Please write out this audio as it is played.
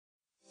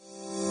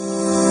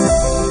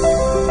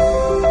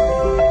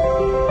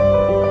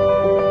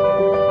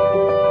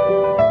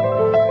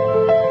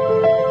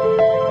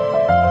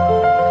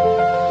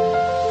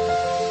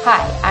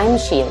I'm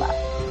Sheila.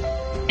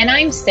 And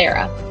I'm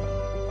Sarah.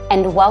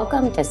 And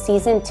welcome to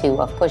Season 2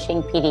 of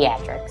Pushing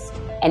Pediatrics,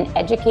 an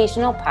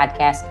educational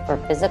podcast for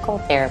physical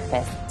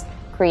therapists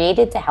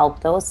created to help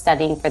those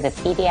studying for the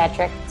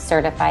Pediatric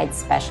Certified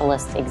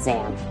Specialist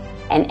exam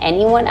and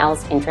anyone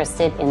else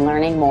interested in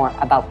learning more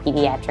about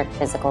pediatric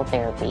physical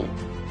therapy.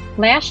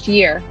 Last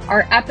year,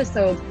 our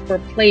episodes were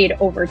played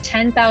over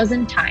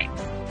 10,000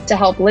 times to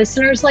help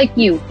listeners like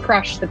you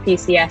crush the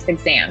PCS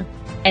exam,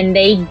 and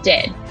they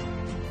did.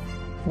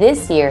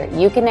 This year,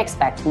 you can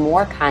expect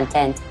more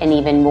content and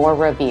even more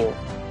review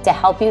to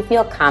help you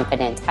feel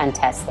confident on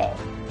test day.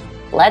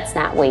 Let's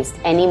not waste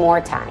any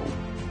more time.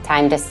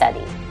 Time to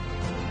study.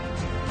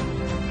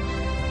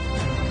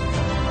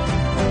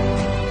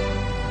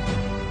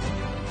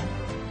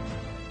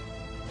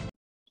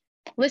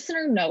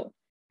 Listener note,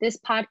 this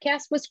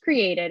podcast was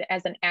created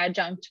as an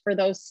adjunct for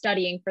those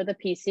studying for the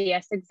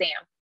PCS exam.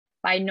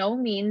 By no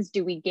means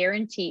do we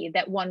guarantee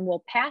that one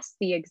will pass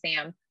the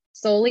exam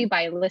solely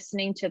by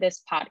listening to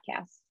this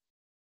podcast.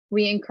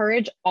 We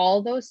encourage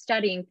all those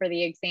studying for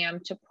the exam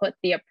to put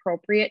the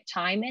appropriate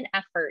time and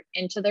effort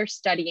into their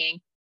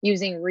studying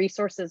using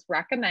resources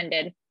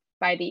recommended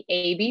by the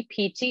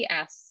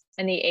ABPTS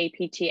and the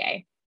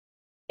APTA.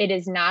 It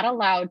is not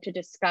allowed to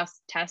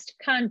discuss test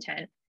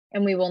content,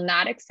 and we will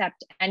not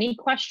accept any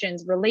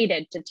questions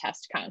related to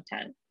test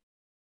content.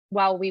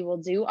 While we will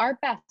do our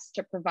best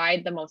to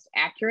provide the most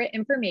accurate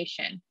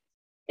information,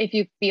 if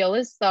you feel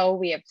as though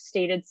we have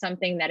stated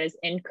something that is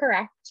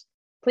incorrect,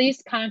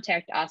 please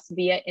contact us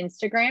via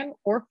Instagram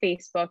or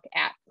Facebook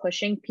at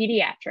Pushing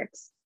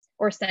Pediatrics,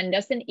 or send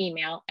us an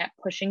email at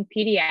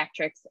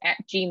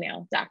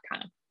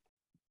pushingpediatrics@gmail.com.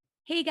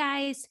 Hey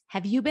guys,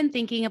 have you been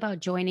thinking about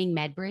joining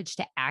MedBridge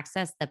to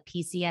access the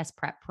PCS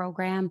prep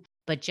program,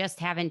 but just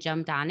haven't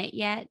jumped on it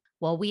yet?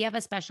 Well, we have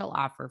a special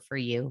offer for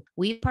you.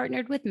 We've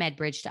partnered with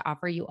MedBridge to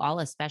offer you all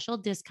a special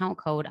discount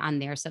code on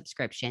their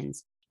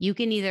subscriptions. You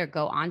can either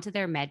go onto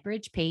their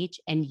MedBridge page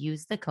and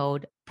use the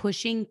code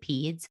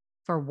PUSHINGPEDS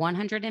for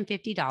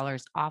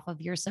 $150 off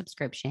of your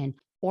subscription,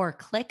 or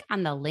click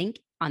on the link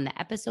on the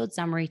episode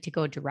summary to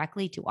go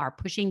directly to our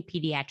Pushing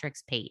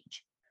Pediatrics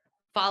page.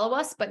 Follow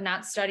us, but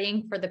not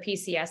studying for the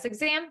PCS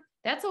exam?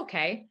 That's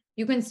okay.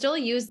 You can still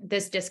use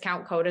this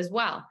discount code as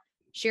well.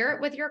 Share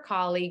it with your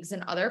colleagues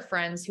and other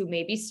friends who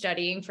may be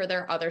studying for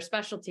their other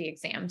specialty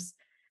exams.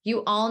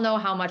 You all know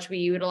how much we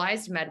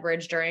utilized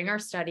MedBridge during our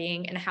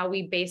studying and how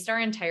we based our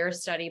entire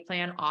study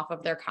plan off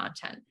of their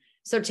content.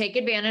 So take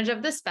advantage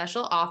of this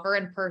special offer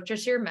and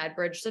purchase your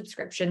MedBridge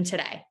subscription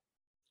today.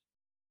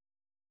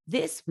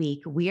 This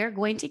week, we are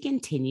going to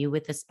continue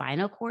with the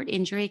spinal cord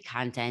injury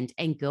content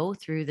and go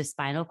through the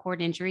spinal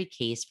cord injury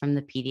case from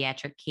the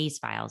Pediatric Case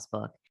Files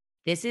book.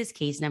 This is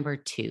case number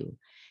 2.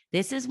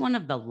 This is one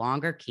of the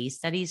longer case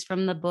studies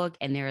from the book,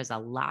 and there is a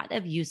lot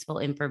of useful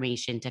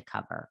information to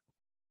cover.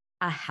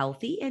 A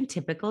healthy and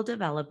typical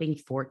developing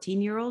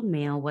 14-year-old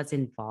male was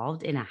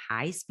involved in a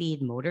high-speed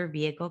motor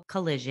vehicle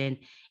collision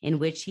in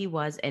which he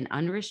was an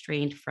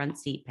unrestrained front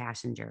seat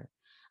passenger.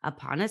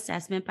 Upon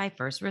assessment by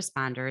first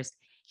responders,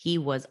 he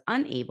was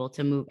unable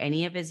to move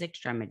any of his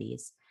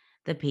extremities.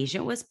 The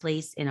patient was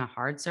placed in a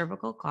hard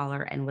cervical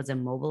collar and was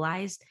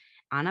immobilized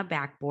on a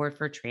backboard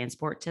for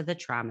transport to the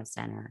trauma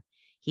center.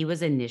 He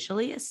was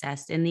initially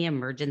assessed in the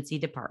emergency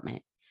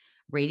department.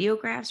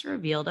 Radiographs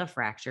revealed a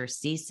fracture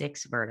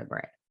C6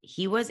 vertebrae.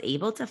 He was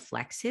able to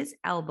flex his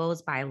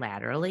elbows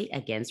bilaterally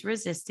against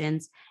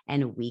resistance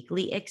and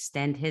weakly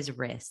extend his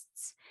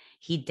wrists.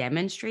 He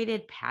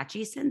demonstrated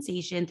patchy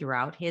sensation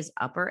throughout his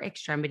upper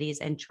extremities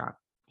and trunk.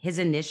 His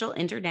initial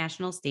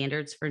international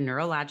standards for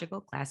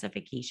neurological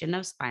classification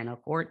of spinal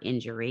cord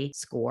injury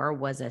score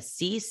was a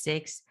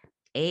C6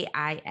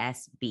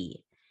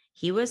 AISB.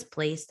 He was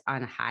placed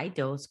on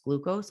high-dose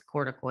glucose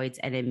corticoids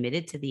and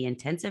admitted to the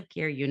intensive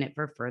care unit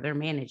for further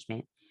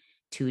management.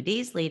 2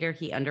 days later,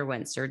 he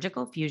underwent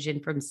surgical fusion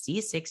from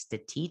C6 to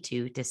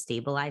T2 to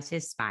stabilize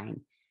his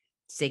spine.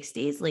 6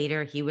 days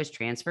later, he was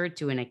transferred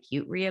to an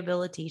acute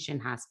rehabilitation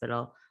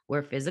hospital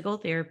where physical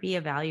therapy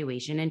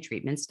evaluation and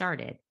treatment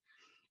started.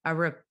 A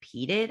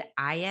repeated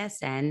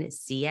ISN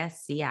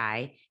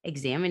CSCI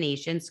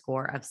examination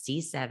score of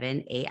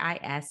C7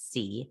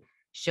 AISC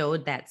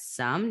showed that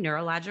some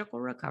neurological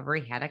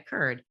recovery had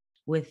occurred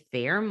with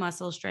fair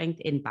muscle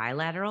strength in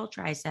bilateral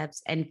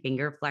triceps and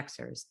finger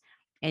flexors,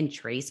 and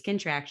trace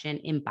contraction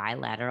in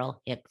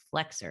bilateral hip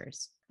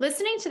flexors.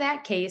 Listening to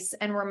that case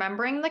and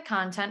remembering the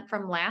content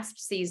from last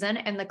season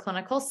and the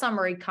clinical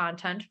summary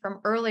content from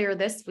earlier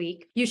this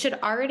week, you should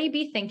already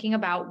be thinking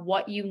about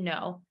what you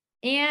know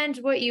and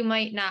what you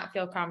might not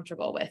feel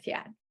comfortable with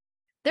yet.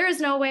 There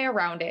is no way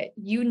around it.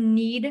 You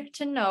need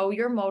to know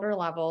your motor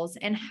levels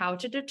and how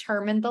to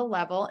determine the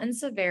level and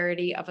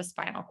severity of a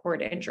spinal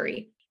cord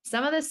injury.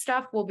 Some of this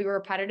stuff will be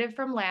repetitive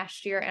from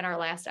last year and our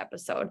last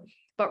episode,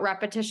 but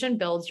repetition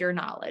builds your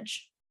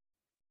knowledge.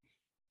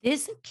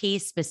 This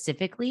case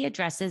specifically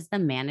addresses the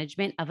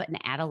management of an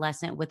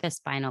adolescent with a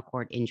spinal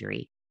cord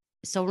injury.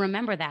 So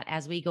remember that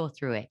as we go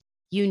through it,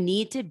 you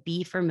need to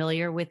be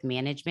familiar with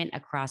management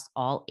across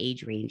all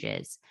age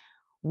ranges.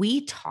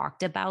 We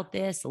talked about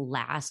this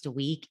last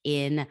week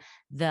in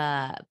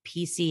the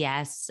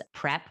PCS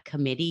prep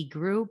committee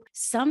group.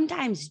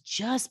 Sometimes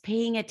just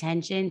paying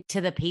attention to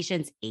the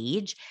patient's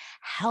age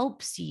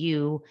helps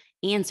you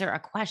answer a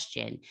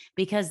question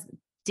because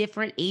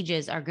different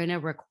ages are going to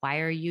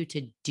require you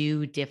to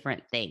do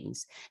different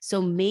things.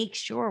 So make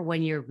sure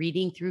when you're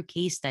reading through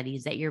case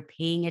studies that you're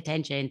paying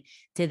attention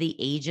to the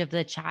age of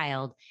the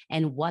child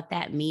and what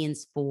that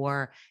means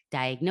for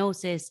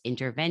diagnosis,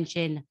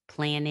 intervention,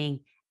 planning,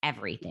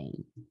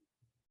 everything.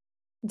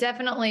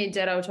 Definitely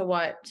ditto to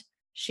what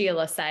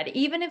Sheila said.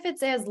 Even if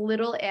it's as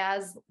little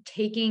as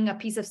taking a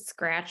piece of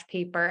scratch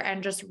paper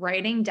and just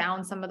writing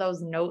down some of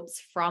those notes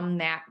from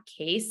that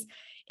case,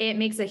 it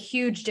makes a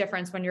huge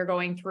difference when you're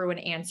going through and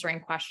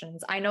answering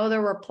questions. I know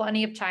there were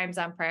plenty of times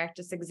on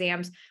practice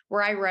exams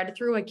where I read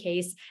through a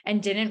case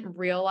and didn't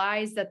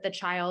realize that the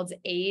child's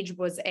age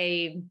was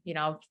 3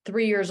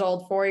 years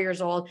old, 4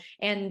 years old,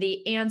 and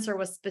the answer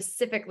was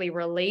specifically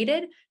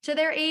related to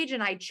their age.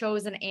 And I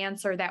chose an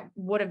answer that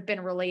would have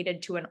been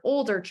related to an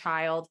older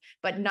child,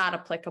 but not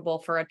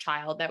applicable for a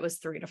child that was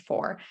 3 to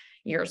 4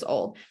 years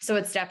old. So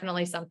it's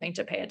definitely something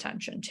to pay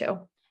attention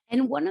to.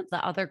 And one of the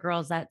other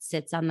girls that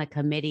sits on the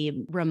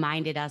committee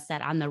reminded us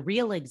that on the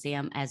real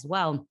exam as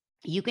well,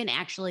 you can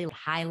actually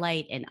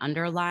highlight and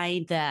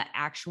underline the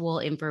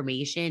actual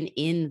information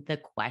in the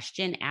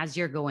question as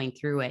you're going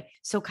through it.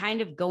 So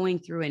kind of going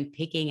through and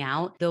picking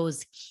out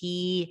those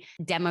key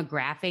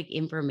demographic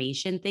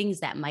information things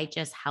that might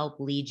just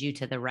help lead you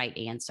to the right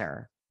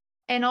answer.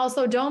 And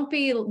also don't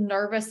be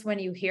nervous when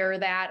you hear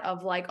that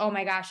of like, oh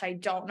my gosh, I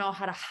don't know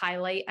how to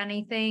highlight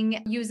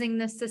anything using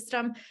this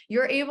system.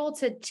 You're able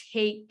to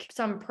take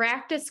some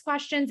practice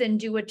questions and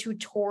do a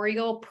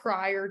tutorial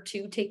prior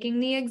to taking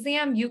the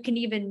exam. You can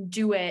even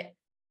do it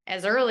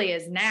as early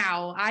as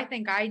now. I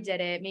think I did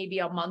it maybe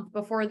a month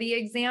before the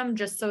exam,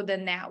 just so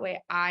then that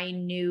way I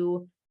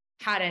knew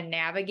how to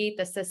navigate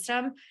the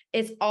system.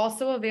 It's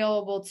also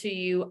available to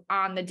you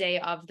on the day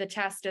of the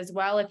test as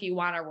well, if you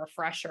want a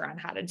refresher on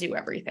how to do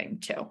everything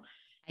too.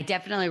 I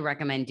definitely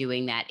recommend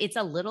doing that. It's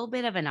a little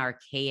bit of an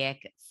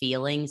archaic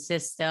feeling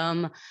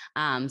system.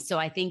 So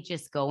I think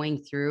just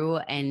going through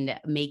and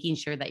making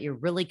sure that you're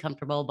really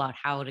comfortable about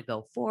how to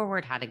go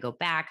forward, how to go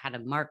back, how to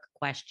mark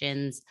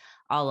questions,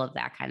 all of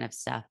that kind of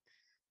stuff.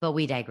 But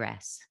we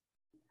digress.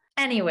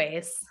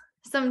 Anyways,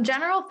 some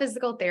general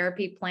physical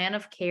therapy plan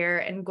of care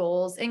and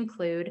goals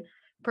include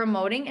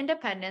promoting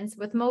independence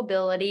with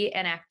mobility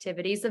and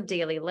activities of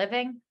daily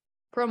living,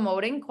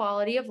 promoting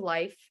quality of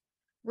life,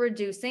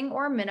 reducing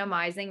or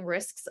minimizing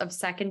risks of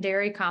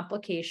secondary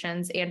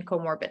complications and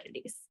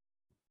comorbidities.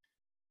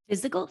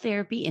 Physical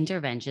therapy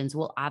interventions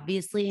will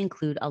obviously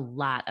include a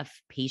lot of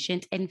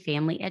patient and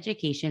family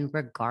education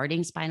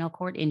regarding spinal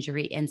cord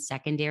injury and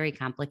secondary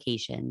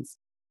complications.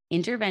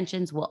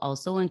 Interventions will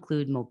also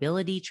include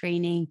mobility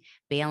training,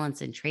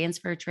 balance and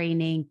transfer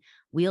training,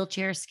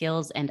 wheelchair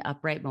skills and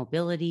upright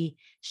mobility,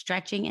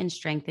 stretching and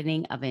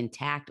strengthening of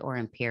intact or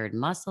impaired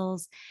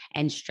muscles,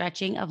 and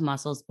stretching of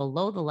muscles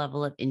below the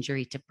level of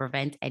injury to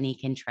prevent any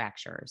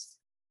contractures.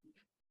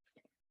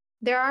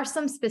 There are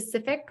some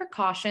specific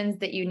precautions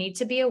that you need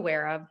to be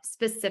aware of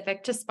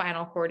specific to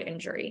spinal cord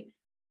injury.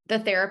 The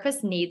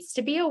therapist needs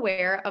to be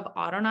aware of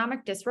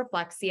autonomic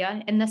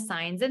dysreflexia and the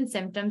signs and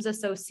symptoms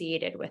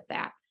associated with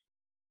that.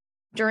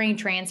 During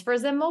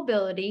transfers and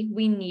mobility,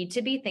 we need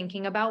to be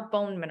thinking about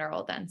bone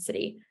mineral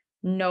density.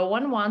 No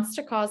one wants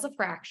to cause a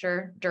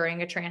fracture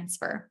during a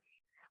transfer.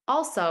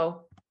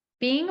 Also,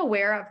 being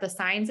aware of the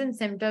signs and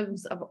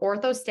symptoms of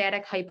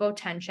orthostatic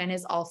hypotension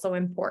is also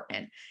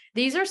important.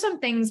 These are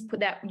some things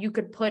that you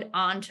could put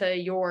onto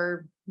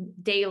your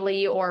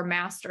daily or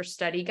master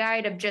study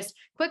guide of just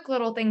quick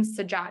little things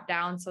to jot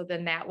down, so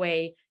then that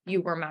way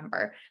you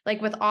remember.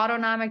 Like with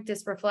autonomic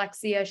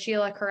dysreflexia,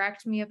 Sheila,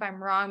 correct me if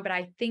I'm wrong, but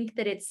I think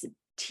that it's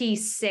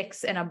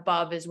T6 and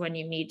above is when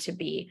you need to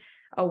be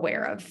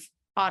aware of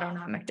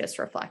autonomic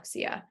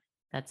dysreflexia.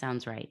 That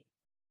sounds right.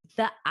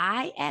 The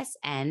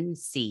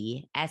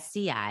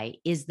ISNC-SCI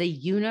is the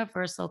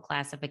universal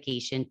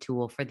classification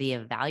tool for the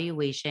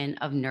evaluation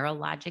of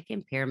neurologic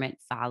impairment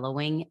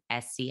following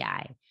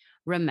SCI.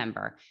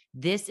 Remember,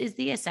 this is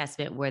the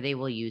assessment where they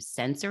will use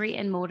sensory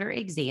and motor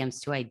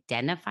exams to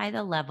identify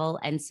the level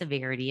and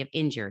severity of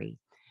injury.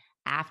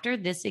 After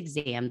this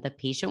exam, the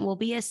patient will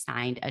be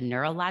assigned a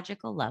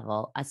neurological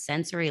level, a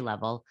sensory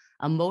level,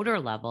 a motor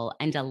level,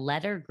 and a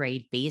letter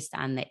grade based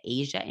on the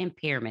ASIA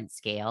impairment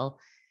scale.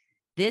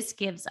 This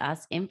gives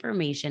us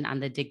information on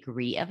the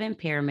degree of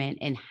impairment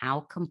and how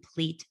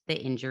complete the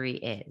injury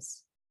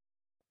is.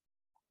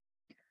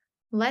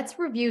 Let's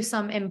review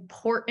some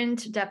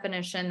important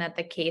definition that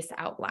the case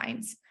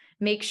outlines.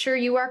 Make sure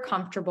you are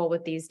comfortable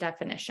with these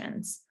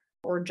definitions.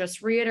 We're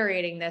just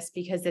reiterating this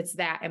because it's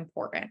that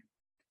important.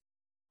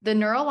 The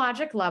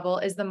neurologic level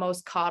is the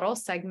most caudal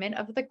segment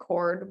of the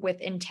cord with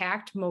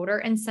intact motor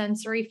and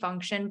sensory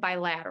function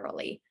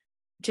bilaterally.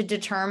 To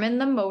determine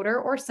the motor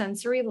or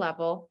sensory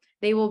level,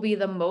 they will be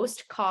the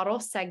most caudal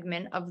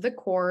segment of the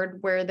cord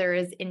where there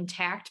is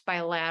intact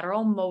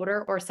bilateral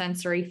motor or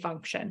sensory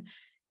function.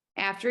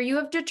 After you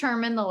have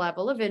determined the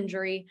level of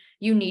injury,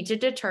 you need to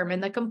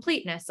determine the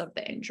completeness of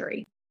the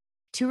injury.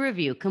 To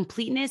review,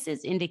 completeness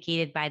is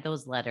indicated by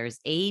those letters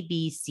A,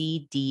 B,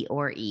 C, D,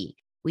 or E.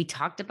 We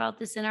talked about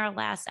this in our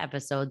last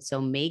episode,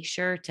 so make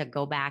sure to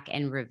go back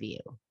and review.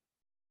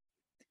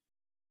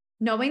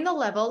 Knowing the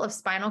level of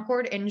spinal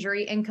cord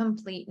injury and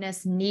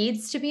completeness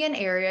needs to be an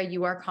area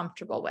you are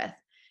comfortable with.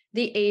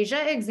 The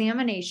ASIA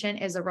examination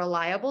is a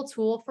reliable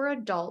tool for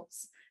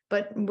adults,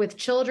 but with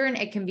children,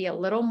 it can be a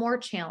little more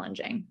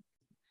challenging.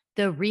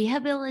 The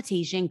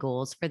rehabilitation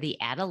goals for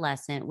the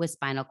adolescent with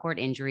spinal cord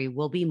injury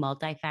will be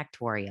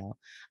multifactorial.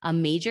 A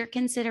major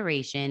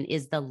consideration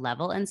is the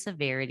level and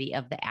severity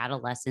of the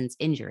adolescent's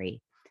injury.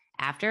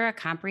 After a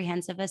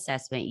comprehensive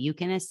assessment, you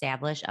can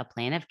establish a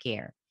plan of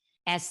care.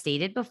 As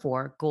stated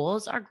before,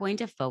 goals are going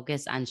to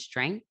focus on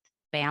strength,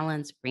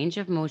 balance, range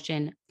of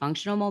motion,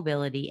 functional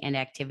mobility, and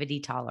activity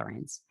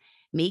tolerance.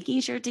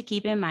 Making sure to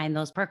keep in mind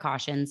those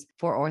precautions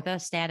for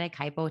orthostatic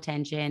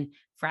hypotension,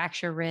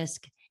 fracture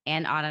risk,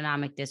 and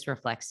autonomic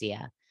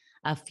dysreflexia.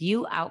 A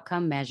few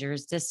outcome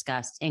measures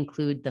discussed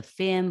include the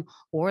FIM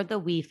or the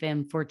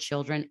WeFIM for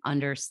children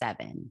under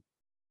 7.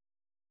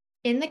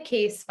 In the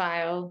case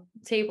file,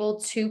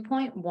 table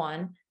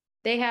 2.1,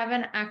 they have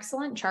an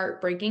excellent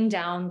chart breaking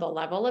down the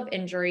level of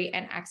injury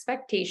and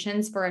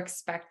expectations for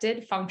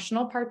expected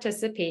functional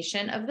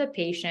participation of the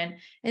patient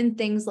in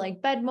things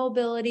like bed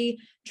mobility,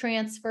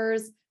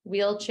 transfers,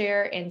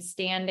 wheelchair, and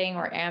standing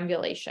or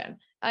ambulation.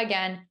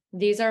 Again,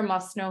 these are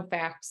must-know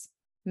facts.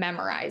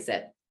 Memorize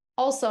it.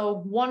 Also,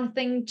 one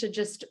thing to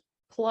just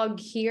plug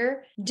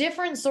here,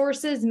 different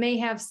sources may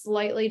have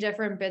slightly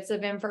different bits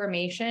of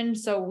information.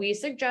 So we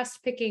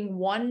suggest picking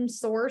one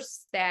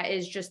source that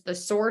is just the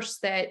source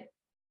that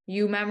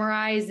you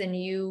memorize and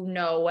you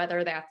know,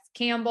 whether that's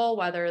Campbell,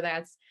 whether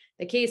that's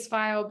the case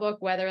file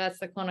book, whether that's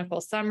the clinical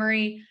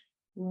summary.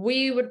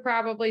 We would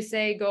probably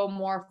say go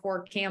more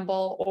for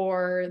Campbell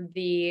or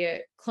the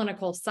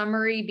clinical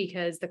summary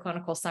because the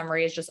clinical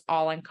summary is just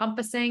all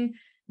encompassing.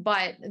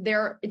 But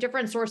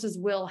different sources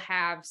will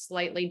have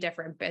slightly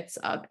different bits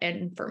of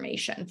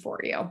information for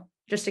you,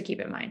 just to keep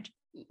in mind.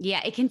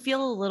 Yeah, it can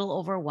feel a little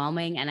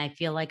overwhelming and I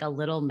feel like a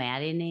little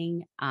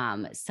maddening.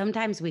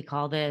 Sometimes we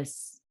call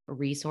this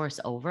resource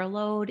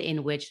overload,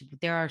 in which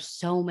there are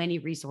so many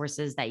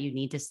resources that you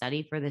need to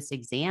study for this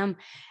exam,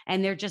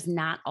 and they're just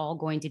not all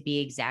going to be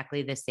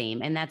exactly the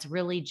same. And that's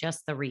really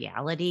just the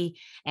reality.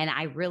 And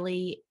I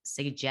really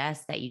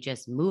suggest that you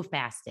just move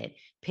past it,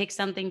 pick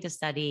something to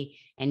study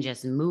and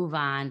just move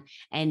on,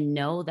 and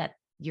know that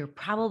you're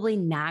probably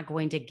not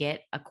going to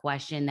get a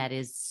question that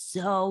is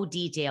so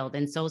detailed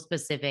and so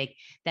specific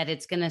that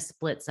it's going to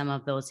split some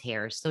of those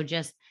hairs. So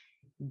just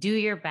do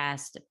your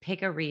best,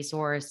 pick a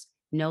resource,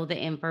 know the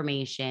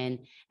information,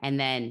 and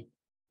then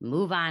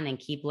move on and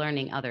keep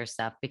learning other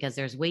stuff, because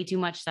there's way too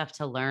much stuff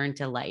to learn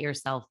to let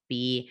yourself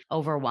be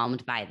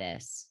overwhelmed by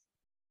this.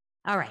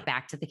 All right,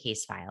 back to the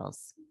case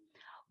files.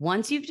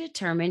 Once you've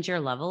determined your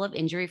level of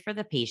injury for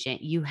the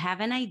patient, you have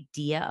an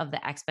idea of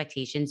the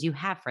expectations you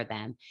have for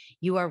them.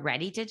 You are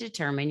ready to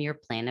determine your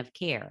plan of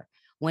care.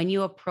 When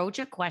you approach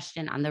a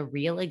question on the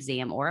real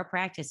exam or a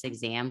practice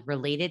exam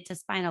related to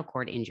spinal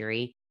cord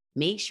injury,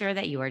 make sure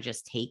that you are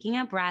just taking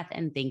a breath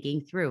and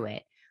thinking through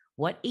it.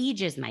 What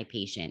age is my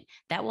patient?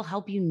 That will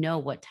help you know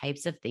what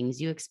types of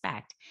things you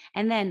expect.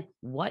 And then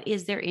what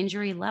is their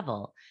injury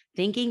level?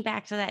 Thinking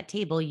back to that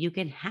table, you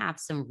can have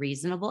some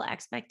reasonable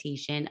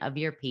expectation of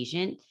your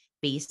patient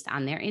based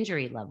on their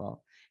injury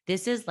level.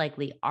 This is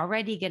likely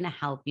already going to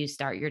help you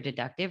start your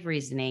deductive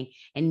reasoning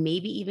and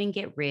maybe even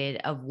get rid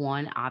of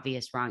one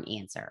obvious wrong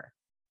answer.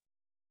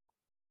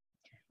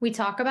 We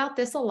talk about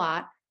this a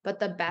lot, but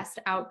the best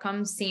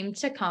outcomes seem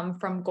to come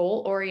from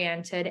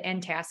goal-oriented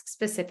and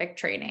task-specific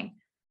training.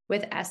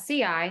 With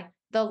SCI,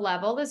 the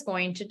level is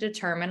going to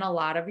determine a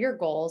lot of your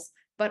goals,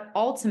 but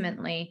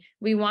ultimately,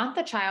 we want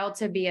the child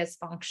to be as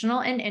functional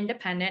and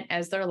independent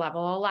as their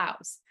level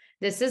allows.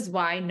 This is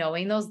why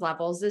knowing those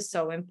levels is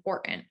so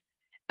important.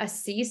 A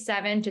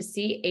C7 to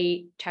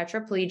C8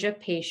 tetraplegia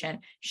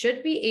patient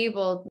should be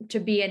able to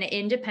be an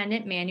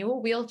independent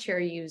manual wheelchair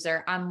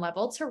user on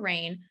level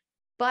terrain,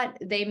 but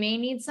they may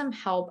need some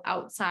help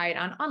outside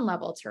on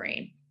unlevel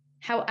terrain.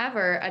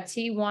 However, a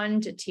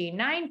T1 to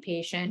T9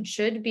 patient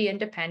should be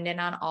independent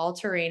on all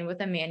terrain with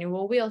a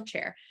manual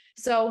wheelchair.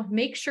 So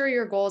make sure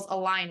your goals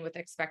align with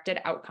expected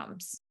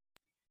outcomes.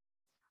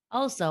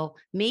 Also,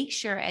 make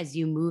sure as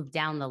you move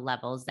down the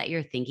levels that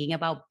you're thinking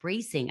about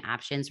bracing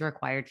options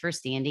required for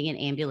standing and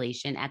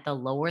ambulation at the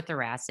lower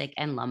thoracic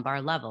and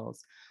lumbar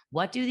levels.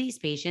 What do these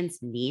patients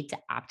need to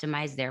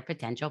optimize their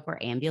potential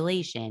for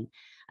ambulation?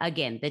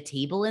 Again, the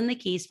table in the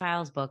case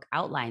files book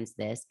outlines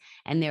this,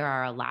 and there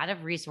are a lot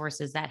of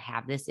resources that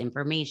have this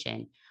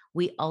information.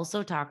 We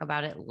also talk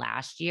about it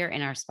last year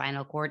in our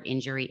spinal cord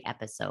injury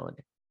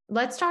episode.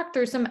 Let's talk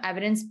through some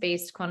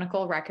evidence-based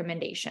clinical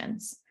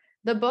recommendations.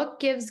 The book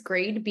gives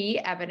grade B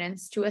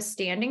evidence to a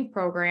standing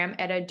program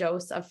at a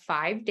dose of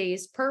 5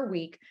 days per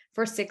week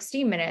for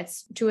 60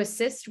 minutes to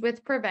assist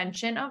with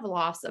prevention of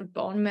loss of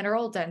bone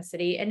mineral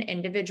density in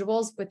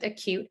individuals with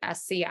acute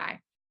SCI.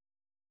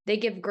 They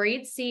give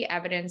grade C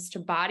evidence to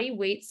body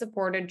weight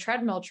supported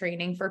treadmill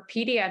training for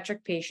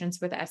pediatric patients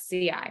with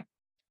SCI.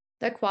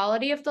 The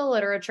quality of the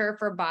literature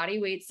for body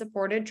weight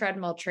supported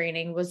treadmill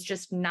training was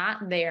just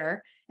not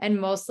there and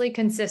mostly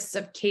consists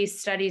of case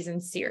studies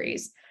and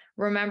series.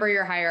 Remember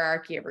your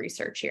hierarchy of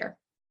research here.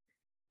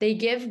 They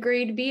give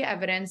grade B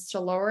evidence to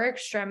lower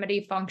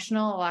extremity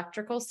functional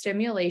electrical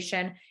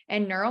stimulation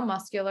and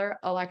neuromuscular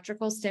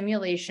electrical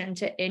stimulation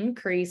to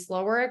increase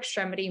lower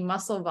extremity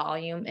muscle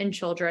volume in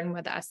children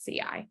with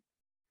SCI.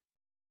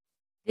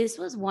 This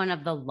was one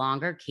of the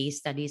longer case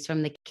studies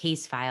from the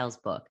case files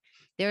book.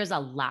 There's a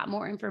lot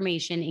more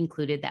information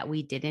included that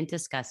we didn't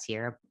discuss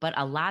here, but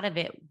a lot of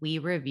it we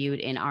reviewed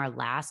in our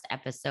last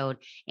episode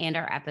and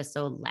our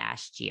episode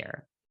last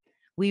year.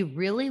 We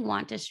really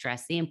want to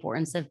stress the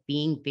importance of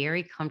being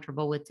very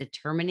comfortable with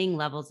determining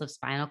levels of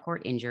spinal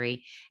cord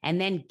injury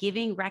and then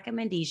giving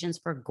recommendations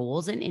for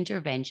goals and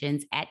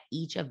interventions at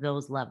each of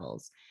those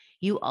levels.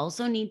 You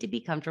also need to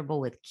be comfortable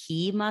with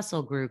key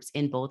muscle groups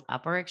in both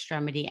upper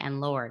extremity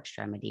and lower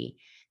extremity.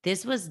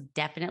 This was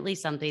definitely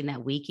something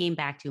that we came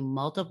back to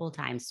multiple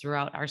times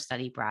throughout our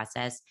study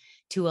process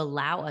to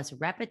allow us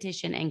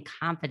repetition and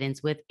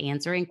confidence with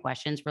answering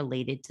questions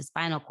related to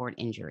spinal cord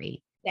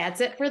injury.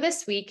 That's it for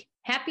this week.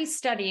 Happy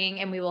studying,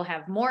 and we will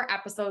have more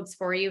episodes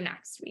for you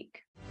next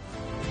week.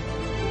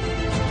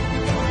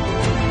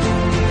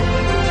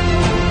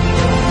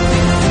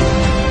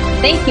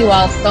 Thank you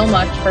all so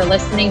much for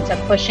listening to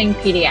Pushing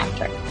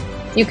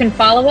Pediatrics. You can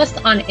follow us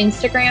on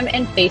Instagram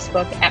and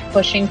Facebook at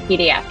Pushing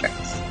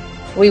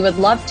Pediatrics. We would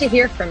love to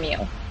hear from you,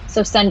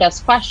 so send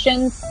us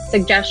questions,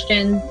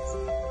 suggestions,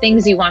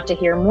 things you want to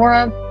hear more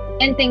of,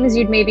 and things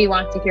you'd maybe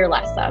want to hear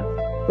less of.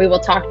 We will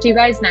talk to you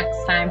guys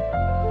next time.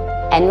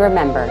 And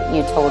remember,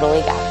 you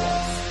totally got this.